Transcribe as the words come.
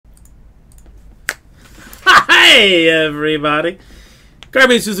Hey, everybody.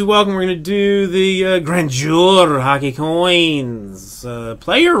 Garbage Susie, welcome. We're going to do the Grandeur Hockey Coins.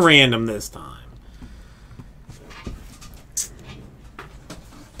 Player random this time.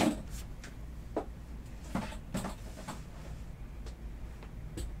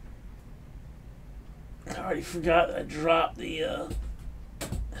 I already forgot I dropped the...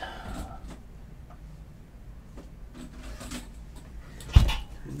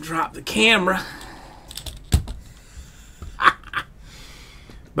 Drop the camera.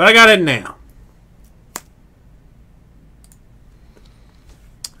 But I got it now.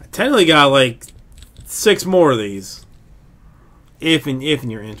 I technically got like 6 more of these. If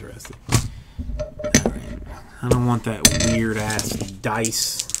you're interested. Alright. I don't want that weird ass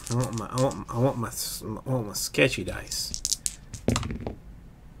dice. I want my sketchy dice.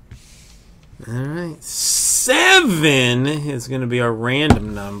 Alright. 7 is going to be our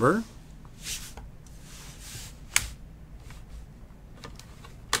random number.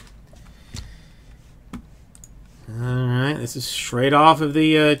 Alright, this is straight off of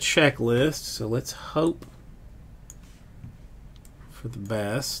the checklist, so let's hope for the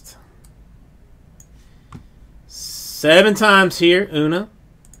best. 7 times here. Uno,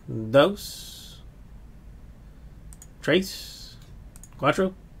 dos, tres,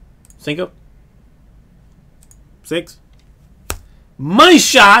 cuatro, cinco, 6. Money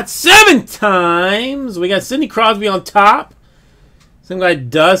shot 7 times. We got Sidney Crosby on top. Some guy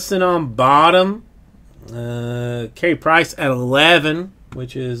Dustin on bottom. Carey Price at 11,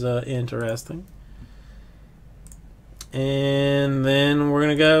 which is interesting. And then we're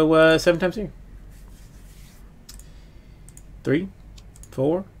going to go 7 times here. 3,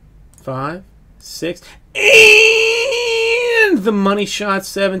 4, 5, 6. And the money shot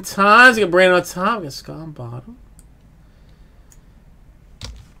 7 times. We got Brandon on top. We got Scott on bottom.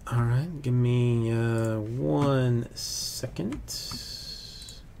 Alright, give me 1 second.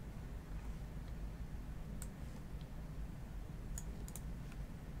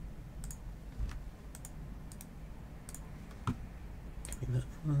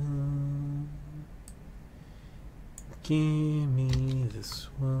 Give me this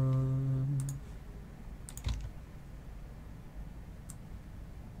one.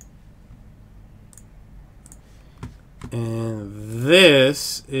 And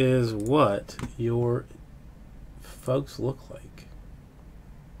this is what your folks look like.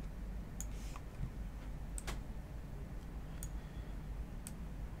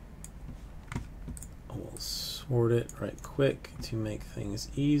 We'll sort it right quick to make things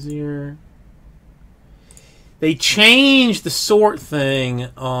easier. They changed the sort thing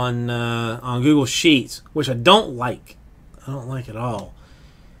on Google Sheets, which I don't like. I don't like at all.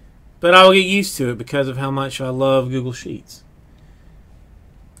 But I will get used to it because of how much I love Google Sheets.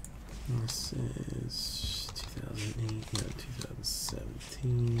 This is 2008, no,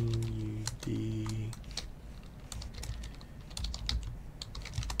 2017 UD.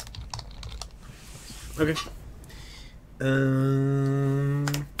 Okay.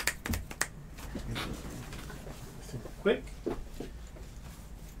 Quick.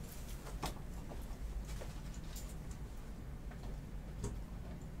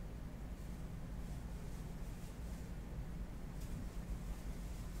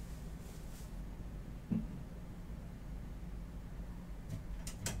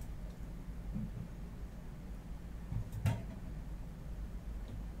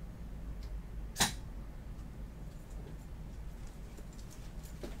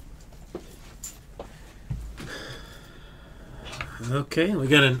 Okay, we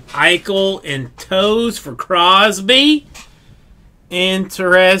got an Eichel and toes for Crosby.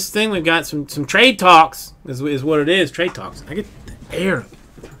 Interesting. We've got some trade talks. Is what it is. Trade talks. I get the air.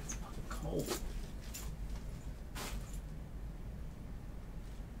 It's fucking cold.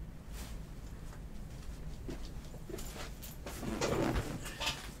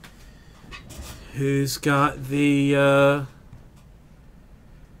 Who's got the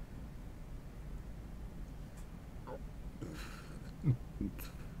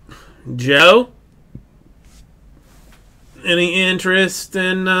Joe? Any interest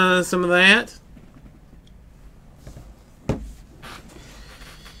in some of that?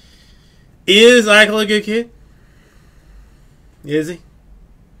 Is Eichel a good kid? Is he?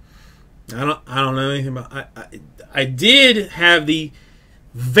 I don't know anything about. I did have the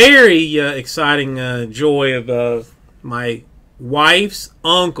very exciting joy of my wife's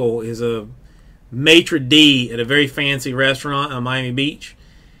uncle is a maitre d' at a very fancy restaurant on Miami Beach.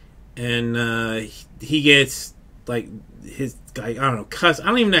 And he gets like his I don't know cuss. I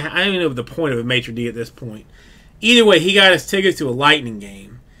don't even know the point of a maitre d' at this point. Either way, he got us tickets to a Lightning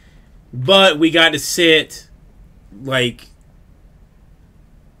game, but we got to sit like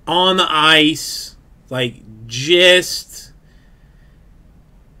on the ice, like just,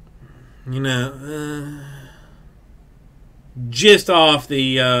 you know, just off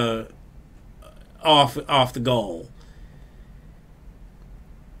the off the goal.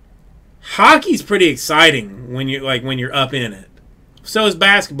 Hockey's pretty exciting when you're up in it. So is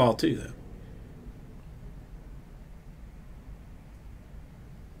basketball too, though.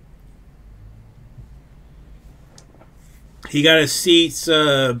 He got his seats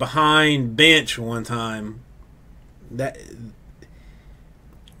behind bench one time. That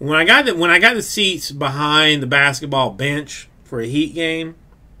when I got the seats behind the basketball bench for a Heat game,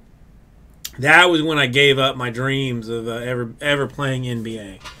 that was when I gave up my dreams of ever playing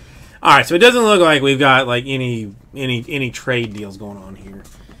NBA. All right, so it doesn't look like we've got like any trade deals going on here.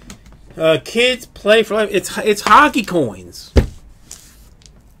 Kids play for life. It's hockey coins,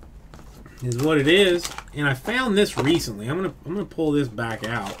 is what it is. And I found this recently. I'm gonna pull this back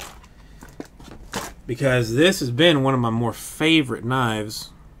out because this has been one of my more favorite knives.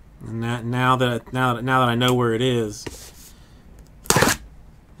 And now that I know where it is,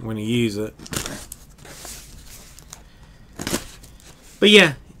 I'm gonna use it. But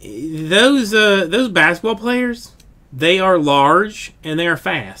yeah, those basketball players, they are large and they are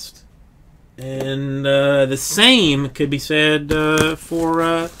fast, and the same could be said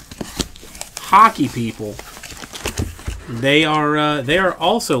for hockey people. They are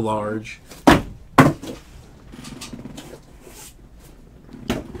also large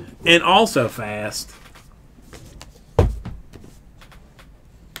and also fast.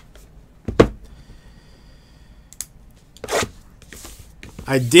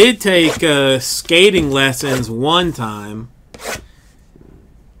 I did take skating lessons one time.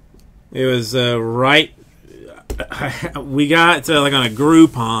 It was we got like on a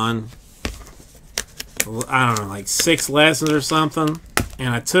Groupon, I don't know, like 6 lessons or something,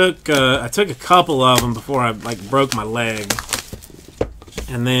 and I took a couple of them before I like broke my leg,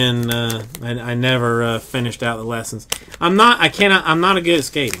 and then I never finished out the lessons. I'm not good at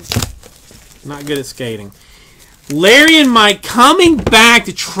skating. Not good at skating. Larry and Mike coming back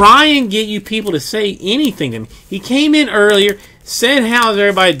to try and get you people to say anything to me. He came in earlier, said how's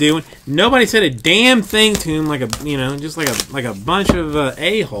everybody doing. Nobody said a damn thing to him, just like a bunch of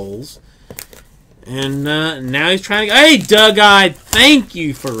a-holes. And now he's trying to. Hey, Doug-eyed, thank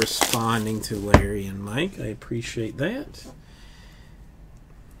you for responding to Larry and Mike. I appreciate that.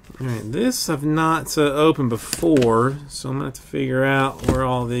 All right, this I've not opened before, so I'm gonna have to figure out where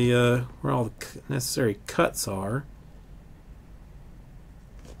all the necessary cuts are.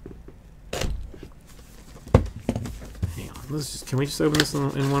 Hang on, can we just open this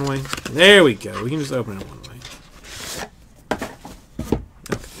in one way? There we go. We can just open it one way.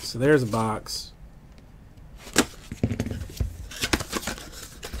 Okay, so there's a box.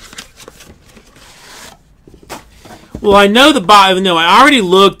 Well, I know the box. No, I already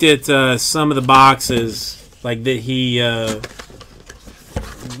looked at some of the boxes like that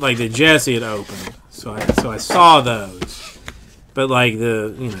that Jesse had opened. So I saw those, but like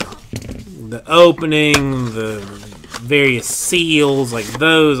the opening, the various seals, like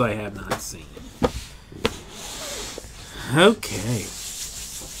those I have not seen. Okay.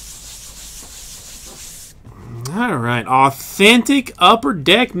 All right, authentic Upper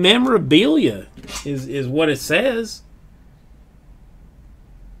Deck memorabilia is what it says.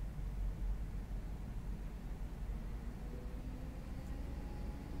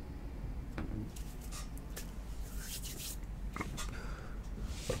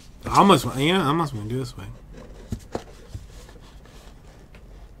 I almost want to do this way.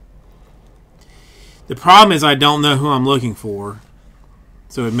 The problem is I don't know who I'm looking for,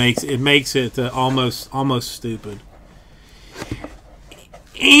 so it makes it almost stupid.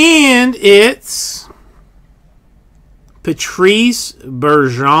 And it's Patrice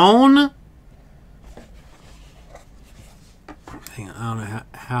Bergeron. Hang on, I don't know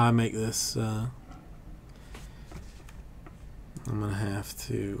how I make this. I'm going to have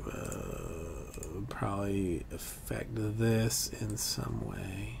to probably affect this in some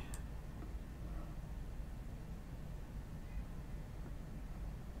way.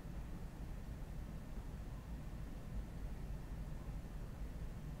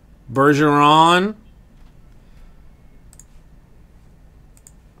 Bergeron.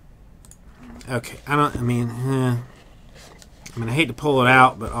 Okay, I hate to pull it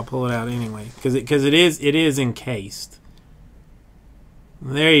out, but I'll pull it out anyway because it is encased.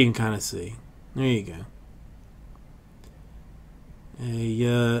 There you can kind of see. There you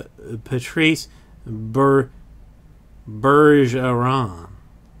go. Patrice Bergeron.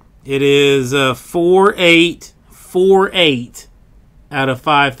 It is 4/8 4.48 out of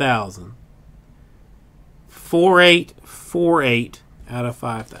 5,000. 4.848 out of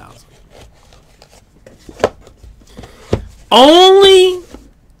 5,000. Only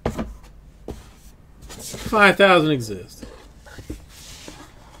 5,000 exist.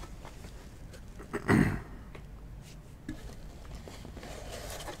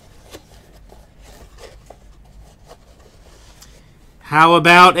 How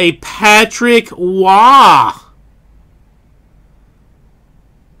about a Patrick Waugh?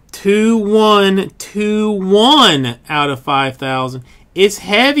 2-1-2-1 out of 5,000. It's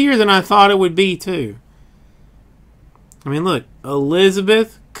heavier than I thought it would be, too. I mean, look.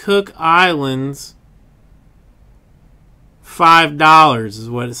 Elizabeth Cook Islands, $5 is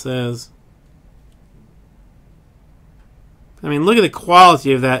what it says. I mean, look at the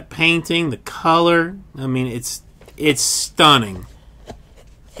quality of that painting, the color. I mean, it's stunning.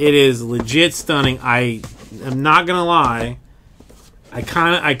 It is legit stunning. I am not gonna lie. I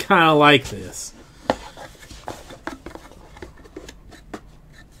kind of like this.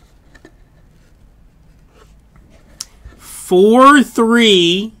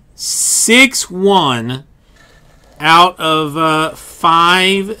 $4,361 out of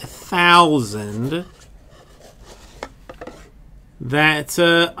 5,000. That's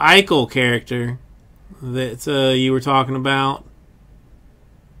a Eichel character that you were talking about.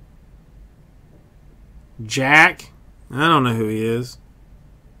 Jack. I don't know who he is.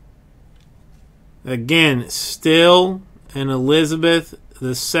 Again, still an Elizabeth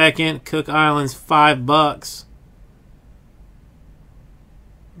II, Cook Islands, $5.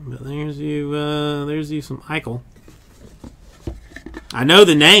 But there's you some Eichel. I know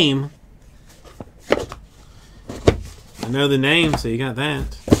the name. I know the name, so you got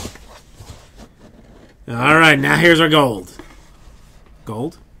that. All right, now here's our gold.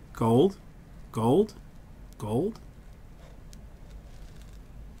 Gold, gold, gold, gold.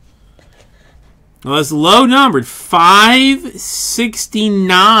 Well, it's low numbered.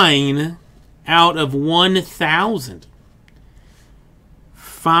 569 out of 1,000.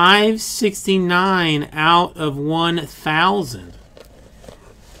 569 out of 1,000.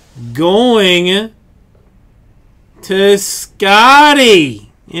 Going to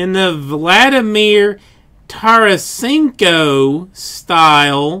Scotty in the Vladimir Tarasenko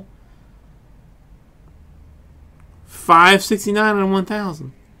style. 569 out of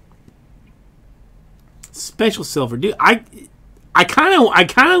 1,000. Special silver, dude. I kind of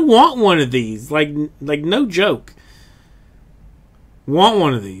want one of these. Like no joke. Want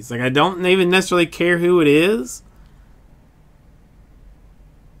one of these. Like, I don't even necessarily care who it is,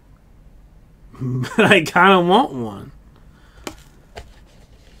 but I kind of want one.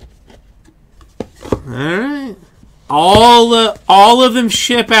 All right. All of them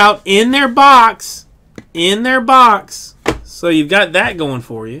ship out in their box. In their box. So you've got that going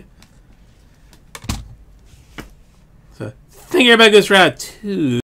for you. So I think everybody goes round 2.